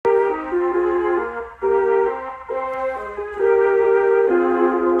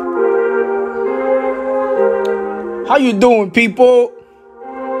How you doing, people?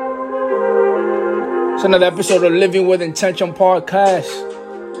 It's another episode of Living with Intention podcast.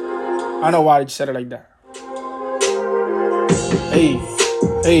 I don't know why I just said it like that. Hey,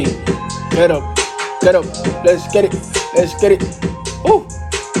 get up, let's get it. Ooh.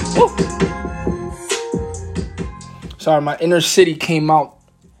 Sorry, my inner city came out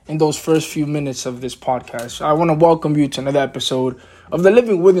in those first few minutes of this podcast. So I want to welcome you to another episode of the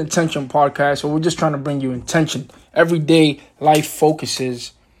Living with Intention podcast, where we're just trying to bring you intention. Every day, life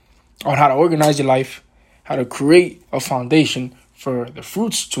focuses on how to organize your life, how to create a foundation for the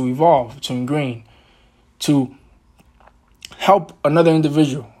fruits to evolve, to ingrain, to help another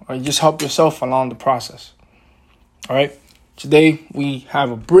individual, or just help yourself along the process. All right. Today, we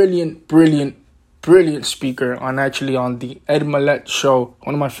have a brilliant speaker on the Ed Mylett show.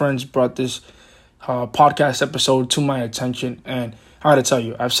 One of my friends brought this podcast episode to my attention, and I gotta tell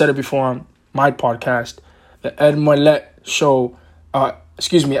you, I've said it before on my podcast, the Ed Mylett show, Ed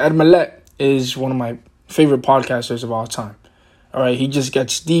Mylett is one of my favorite podcasters of all time. All right, he just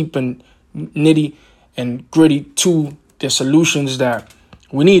gets deep and nitty and gritty to the solutions that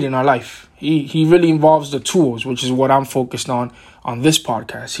we need in our life. He really involves the tools, which is what I'm focused on this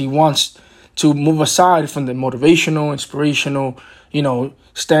podcast. He wants to move aside from the motivational, inspirational,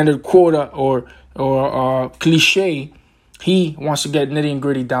 standard quota or cliche. He wants to get nitty and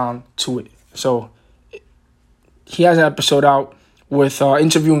gritty down to it. So he has an episode out with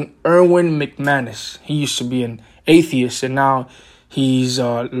interviewing Erwin McManus. He used to be an atheist, and now he's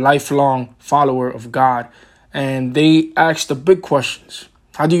a lifelong follower of God. And they asked the big questions.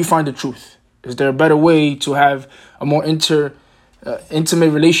 How do you find the truth? Is there a better way to have a more intimate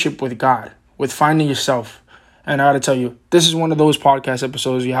relationship with God, with finding yourself? And I got to tell you, this is one of those podcast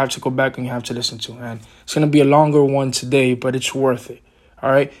episodes you have to go back and you have to listen to. And it's going to be a longer one today, but it's worth it. All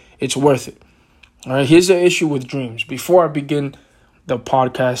right? It's worth it. All right? Here's the issue with dreams. Before I begin the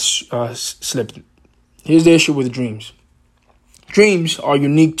podcast slip, here's the issue with dreams. Dreams are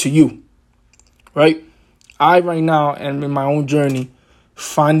unique to you, right? I right now am in my own journey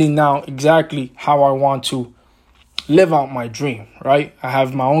finding out exactly how I want to live out my dream, right? I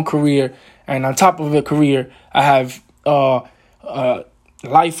have my own career, and on top of a career, I have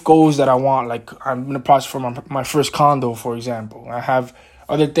life goals that I want. Like, I'm in the process for my first condo, for example. I have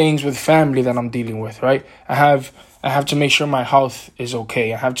other things with family that I'm dealing with, right? I have to make sure my health is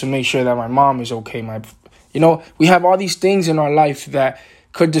okay. I have to make sure that my mom is okay. We have all these things in our life that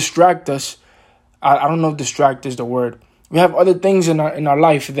could distract us. I don't know if distract is the word. We have other things in our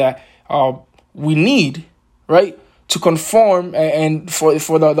life that we need, right, to conform and for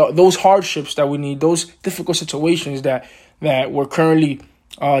those hardships that we need, those difficult situations that we're currently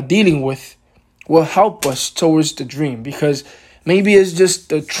dealing with, will help us towards the dream. Because maybe it's just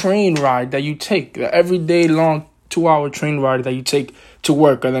the train ride that you take, the everyday long 2-hour train ride that you take to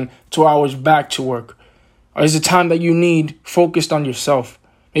work, and then 2 hours back to work. Or is the time that you need focused on yourself.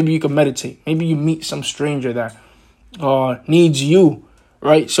 Maybe you can meditate. Maybe you meet some stranger that needs you,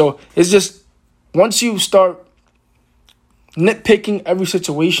 right? So it's just, once you start nitpicking every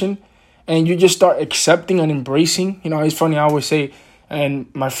situation and you just start accepting and embracing, it's funny, I always say, and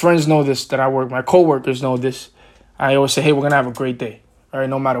my friends know this, my coworkers know this, I always say, hey, we're going to have a great day. All right,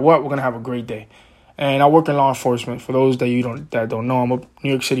 no matter what, we're going to have a great day. And I work in law enforcement. For those that don't know, I'm a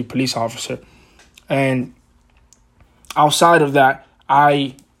New York City police officer. And outside of that,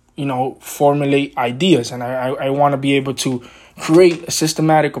 I formulate ideas, and I want to be able to create a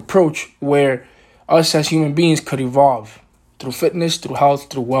systematic approach where us as human beings could evolve through fitness, through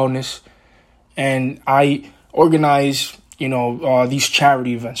health, through wellness. And I organize, these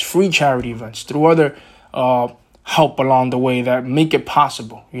charity events, free charity events, through other help along the way that make it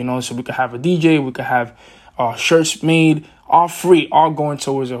possible, so we could have a DJ, we could have shirts made, all free, all going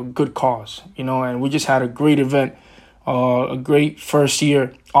towards a good cause, and we just had a great event, a great first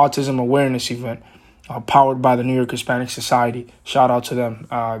year autism awareness event powered by the New York Hispanic Society. Shout out to them.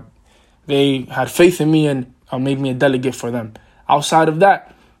 They had faith in me and made me a delegate for them. Outside of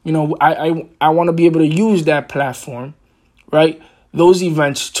that, I want to be able to use that platform, right? Those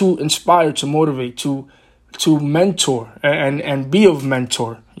events to inspire, to motivate, to mentor and be of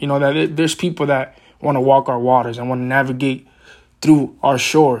mentor. That there's people that want to walk our waters and want to navigate through our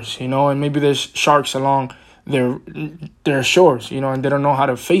shores, and maybe there's sharks along their shores, and they don't know how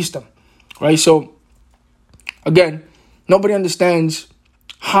to face them, right? So again, nobody understands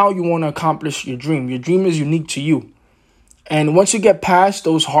how you want to accomplish your dream. Your dream is unique to you. And once you get past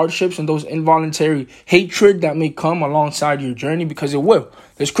those hardships and those involuntary hatred that may come alongside your journey, because it will,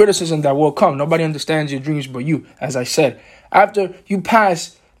 there's criticism that will come. Nobody understands your dreams but you, as I said. After you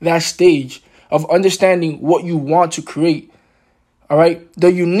pass that stage of understanding what you want to create, all right,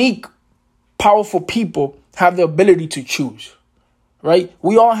 the unique, powerful people have the ability to choose, right?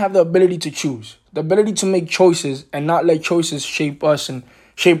 We all have the ability to choose, the ability to make choices and not let choices shape us and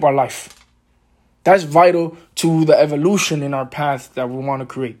shape our life. That's vital to the evolution in our path that we want to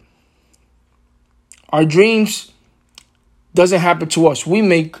create. Our dreams doesn't happen to us. We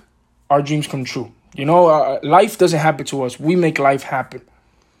make our dreams come true. Life doesn't happen to us. We make life happen.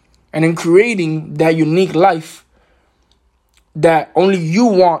 And in creating that unique life that only you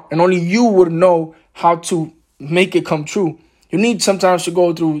want and only you would know how to make it come true, you need sometimes to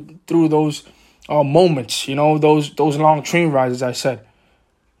go through those moments, those long train rides, as I said.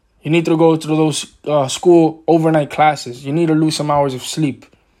 You need to go through those school overnight classes. You need to lose some hours of sleep.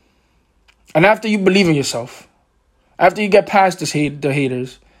 And after you believe in yourself, after you get past the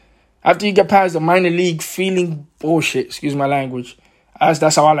haters, after you get past the minor league feeling bullshit, excuse my language,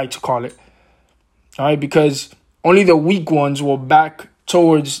 that's how I like to call it. All right, because only the weak ones will back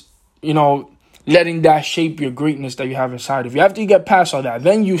towards, letting that shape your greatness that you have inside of you. After you get past all that,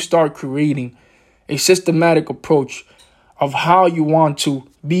 then you start creating a systematic approach of how you want to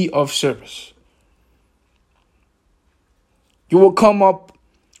be of service. You will come up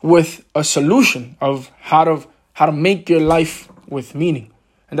with a solution of how to make your life with meaning.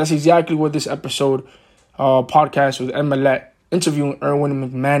 And that's exactly what this episode podcast with Emmylette interviewing Erwin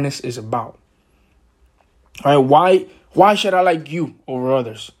McManus is about. All right, why should I like you over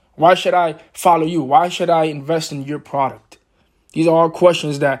others? Why should I follow you? Why should I invest in your product? These are all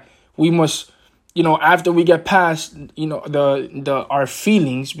questions that we must, after we get past, our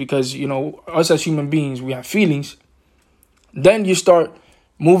feelings, because, us as human beings, we have feelings. Then you start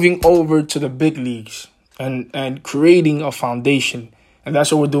moving over to the big leagues and creating a foundation. And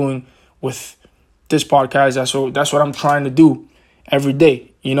that's what we're doing with this podcast. That's what I'm trying to do every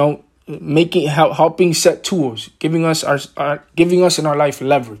day, helping set tools, giving us in our life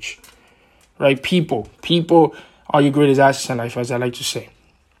leverage, right? People are your greatest assets in life, as I like to say.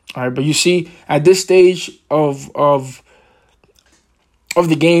 All right, but you see, at this stage of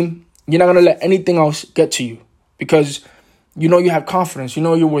the game, you're not gonna let anything else get to you, because you have confidence.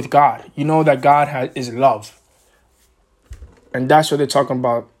 You're with God. You know that God is love, and that's what they're talking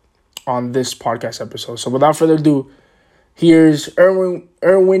about on this podcast episode. So without further ado, here's Erwin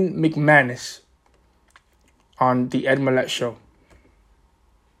McManus on the Emmylette Show.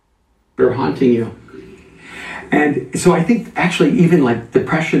 They're haunting you. And so I think actually even like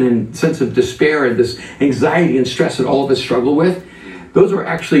depression and sense of despair and this anxiety and stress that all of us struggle with, those are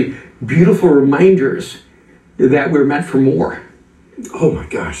actually beautiful reminders that we're meant for more. Oh my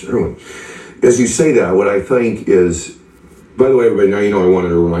gosh, Erwin. As you say that, what I think is, by the way, everybody, now I wanted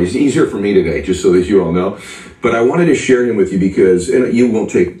to remind you, he's here for me today, just so that you all know. But I wanted to share him with you because, and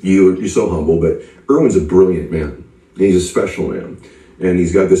you're so humble, but Erwin's a brilliant man. He's a special man. And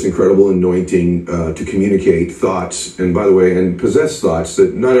he's got this incredible anointing to communicate thoughts, and by the way, and possess thoughts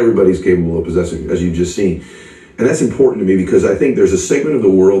that not everybody's capable of possessing, as you've just seen. And that's important to me because I think there's a segment of the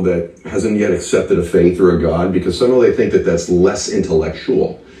world that hasn't yet accepted a faith or a God, because somehow they think that that's less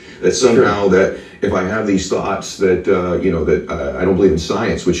intellectual. That somehow that if I have these thoughts that, I don't believe in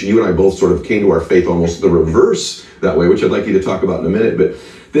science, which you and I both sort of came to our faith almost the reverse that way, which I'd like you to talk about in a minute. But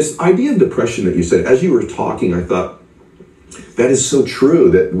this idea of depression that you said, as you were talking, I thought, that is so true,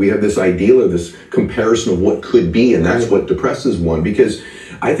 that we have this ideal of this comparison of what could be, and that's what depresses one. Because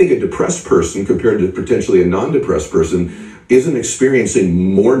I think a depressed person compared to potentially a non-depressed person isn't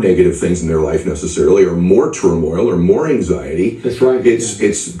experiencing more negative things in their life necessarily, or more turmoil, or more anxiety. That's right.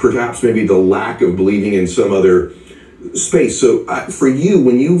 It's perhaps maybe the lack of believing in some other space. So for you,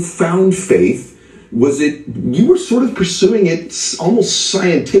 when you found faith, was it, you were sort of pursuing it almost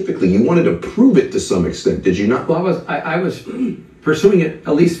scientifically? You wanted to prove it to some extent, did you not? Well, I was pursuing it,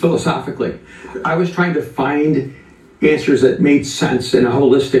 at least philosophically. I was trying to find answers that made sense in a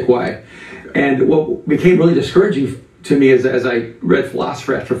holistic way. And what became really discouraging to me as I read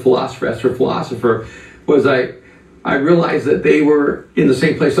philosopher after philosopher after philosopher was I realized that they were in the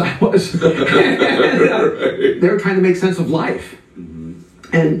same place I was. They were trying to make sense of life.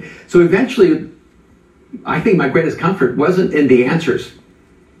 And so eventually, I think my greatest comfort wasn't in the answers.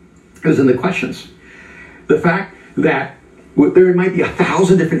 It was in the questions. The fact that there might be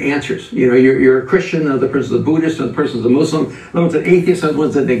 1,000 different answers. You're a Christian, another person's a Buddhist, another person's a Muslim, another one's an atheist, another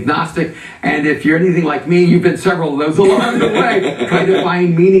one's an agnostic. And if you're anything like me, you've been several of those along the way, trying to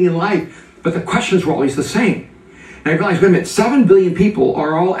find meaning in life. But the questions were always the same. And I realized, wait a minute, 7 billion people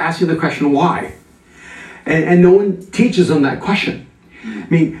are all asking the question, why? And no one teaches them that question. I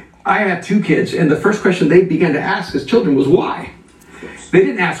mean, I have 2 kids, and the first question they began to ask as children was why. They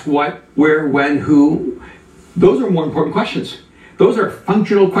didn't ask what, where, when, who. Those are more important questions. Those are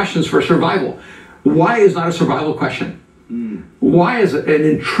functional questions for survival. Why is not a survival question? Why is it an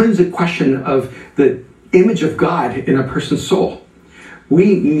intrinsic question of the image of God in a person's soul?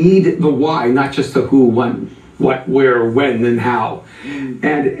 We need the why, not just the who, when, what, where, when, and how.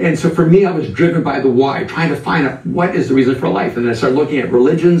 And so for me, I was driven by the why, trying to find out what is the reason for life. And then I started looking at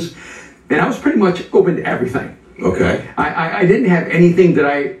religions, and I was pretty much open to everything. Okay. I didn't have anything that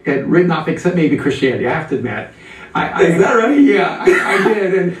I had written off except maybe Christianity, I have to admit. Is that right? Yeah, I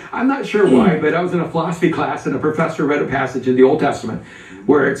did, and I'm not sure why, but I was in a philosophy class, and a professor read a passage in the Old Testament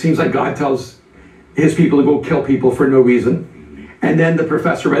where it seems like God tells his people to go kill people for no reason. And then the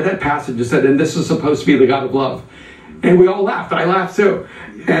professor read that passage and said, and this is supposed to be the God of love. And we all laughed. I laughed too.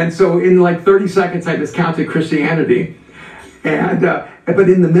 And so in like 30 seconds, I discounted Christianity. And but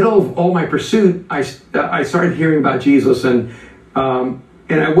in the middle of all my pursuit, I started hearing about Jesus, and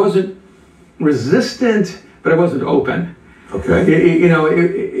I wasn't resistant, but I wasn't open.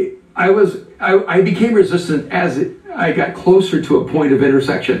 Okay. I became resistant as I got closer to a point of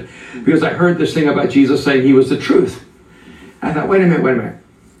intersection, because I heard this thing about Jesus saying he was the truth. I thought, wait a minute.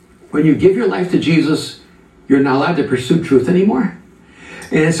 When you give your life to Jesus, you're not allowed to pursue truth anymore.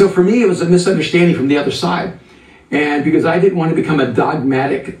 And so for me, it was a misunderstanding from the other side. And because I didn't want to become a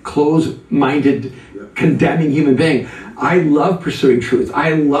dogmatic, closed-minded, condemning human being, I love pursuing truth.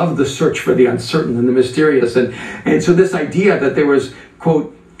 I love the search for the uncertain and the mysterious. And so this idea that there was,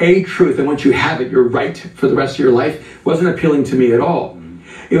 quote, a truth, and once you have it, you're right for the rest of your life, wasn't appealing to me at all.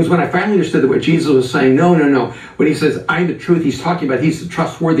 It was when I finally understood that what Jesus was saying, no. When he says, I'm the truth, he's talking about he's the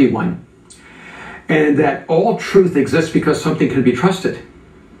trustworthy one. And that all truth exists because something can be trusted.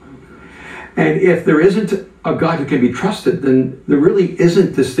 And if there isn't a God who can be trusted, then there really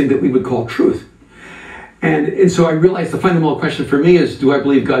isn't this thing that we would call truth. And so I realized the fundamental question for me is, do I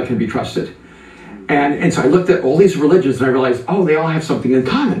believe God can be trusted? And so I looked at all these religions and I realized, oh, they all have something in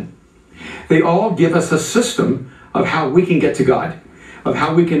common. They all give us a system of how we can get to God, of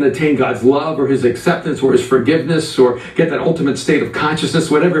how we can attain God's love or his acceptance or his forgiveness or get that ultimate state of consciousness,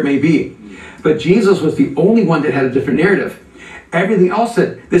 whatever it may be. But Jesus was the only one that had a different narrative. Everything else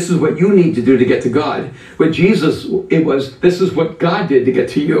said, this is what you need to do to get to God. With Jesus, it was, this is what God did to get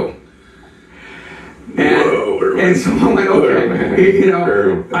to you. And so I'm like, okay,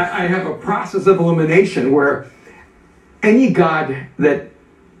 I have a process of elimination where any God that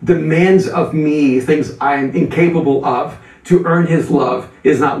demands of me things I'm incapable of to earn his love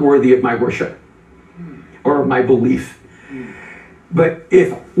is not worthy of my worship or of my belief. But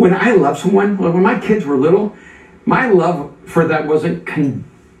when I love someone, when my kids were little, my love for that wasn't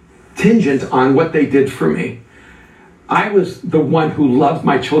contingent on what they did for me. I was the one who loved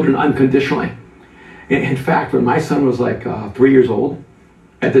my children unconditionally. In fact, when my son was like 3 years old,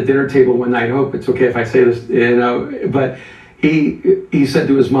 at the dinner table one night, I hope it's okay if I say this, but he said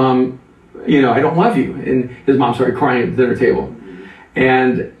to his mom, I don't love you. And his mom started crying at the dinner table.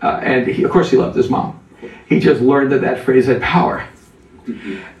 And he, of course he loved his mom. He just learned that phrase had power.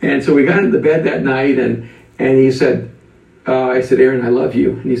 And so we got into bed that night, and he said, I said, Aaron, I love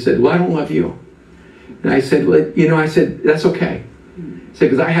you. And he said, well, I don't love you. And I said, well, I said, that's okay. I said,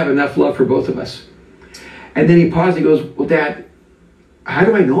 because I have enough love for both of us. And then he paused and he goes, well, Dad, how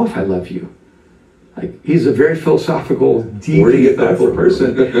do I know if I love you? Like, he's a very philosophical, deeply thoughtful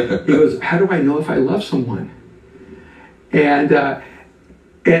person. He goes, how do I know if I love someone? And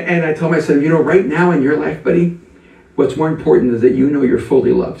I told him, I said, right now in your life, buddy, what's more important is that you know you're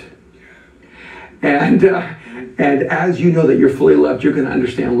fully loved. And as you know that you're fully loved, you're going to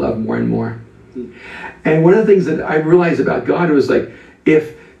understand love more and more. And one of the things that I realized about God was like,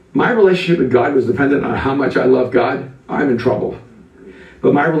 if my relationship with God was dependent on how much I love God, I'm in trouble.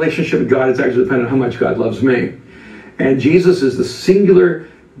 But my relationship with God is actually dependent on how much God loves me. And Jesus is the singular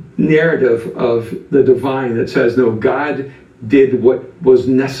narrative of the divine that says, no, God did what was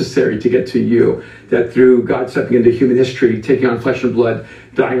necessary to get to you. That through God stepping into human history, taking on flesh and blood,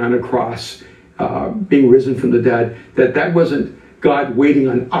 dying on a cross, being risen from the dead, that wasn't God waiting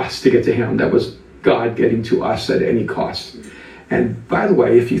on us to get to him. That was God getting to us at any cost. And by the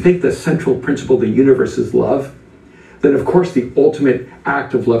way, if you think the central principle of the universe is love, then of course the ultimate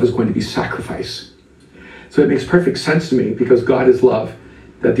act of love is going to be sacrifice. So it makes perfect sense to me, because God is love,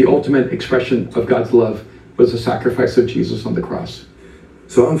 that the ultimate expression of God's love was the sacrifice of Jesus on the cross.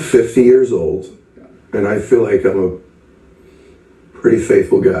 So I'm 50 years old, and I feel like I'm a pretty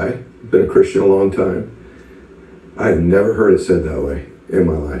faithful guy, been a Christian a long time. I've never heard it said that way in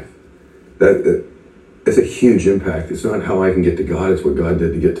my life. It's a huge impact. It's not how I can get to God, it's what God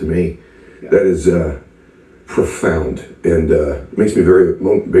did to get to me. Yeah. That is profound and makes me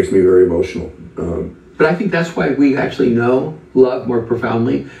very emotional. But I think that's why we actually know love more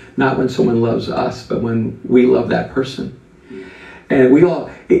profoundly, not when someone loves us, but when we love that person. And we all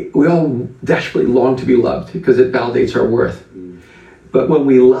desperately long to be loved because it validates our worth. But when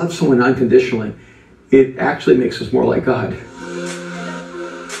we love someone unconditionally, it actually makes us more like God.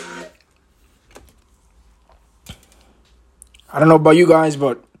 I don't know about you guys,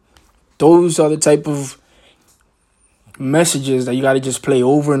 but those are the type of messages that you got to just play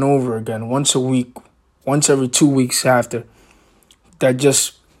over and over again, once a week, once every 2 weeks after. That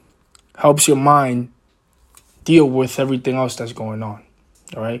just helps your mind deal with everything else that's going on.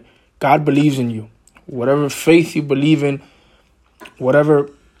 All right? God believes in you. Whatever faith you believe in, whatever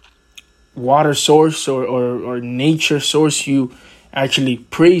water source or nature source you actually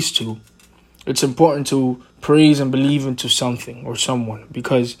praise to, it's important to praise and believe into something or someone,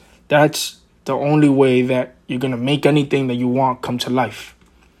 because that's the only way that you're going to make anything that you want come to life.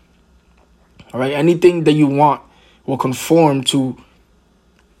 All right? Anything that you want will conform to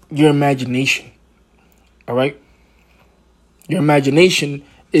your imagination. All right? Your imagination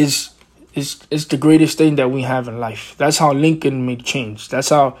is the greatest thing that we have in life. That's how Lincoln made change. That's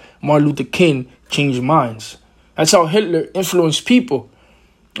how Martin Luther King changed minds. That's how Hitler influenced people.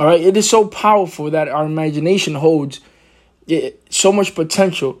 All right? It is so powerful that our imagination holds so much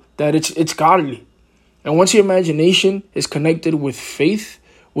potential that it's godly. And once your imagination is connected with faith,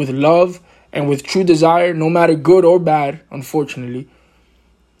 with love, and with true desire, no matter good or bad, unfortunately,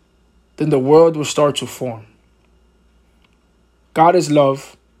 then the world will start to form. God is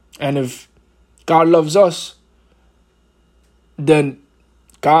love, and if God loves us, then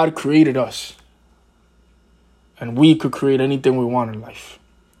God created us, and we could create anything we want in life.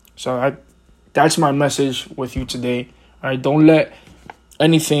 So that's my message with you today. All right, don't let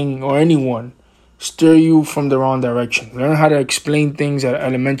anything or anyone steer you from the wrong direction. Learn how to explain things at an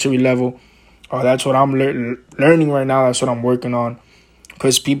elementary level. That's what I'm learning right now. That's what I'm working on.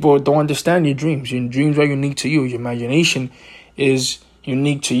 Because people don't understand your dreams. Your dreams are unique to you. Your imagination is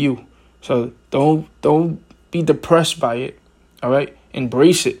unique to you. So don't be depressed by it. All right?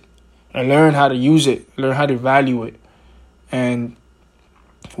 Embrace it and learn how to use it. Learn how to value it. And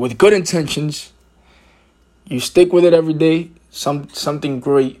with good intentions, you stick with it every day, something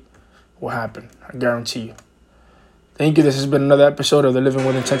great will happen. I guarantee you. Thank you. This has been another episode of the Living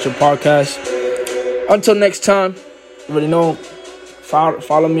with Intention podcast. Until next time, you already know,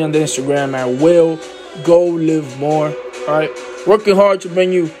 follow me on the Instagram at WillGoLiveMore. All right. Working hard to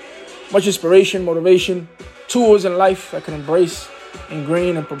bring you much inspiration, motivation, tools in life that can embrace,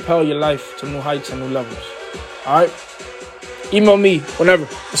 ingrain, and propel your life to new heights and new levels. All right. Email me whenever.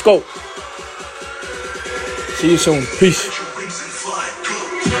 Let's go. See you soon. Peace.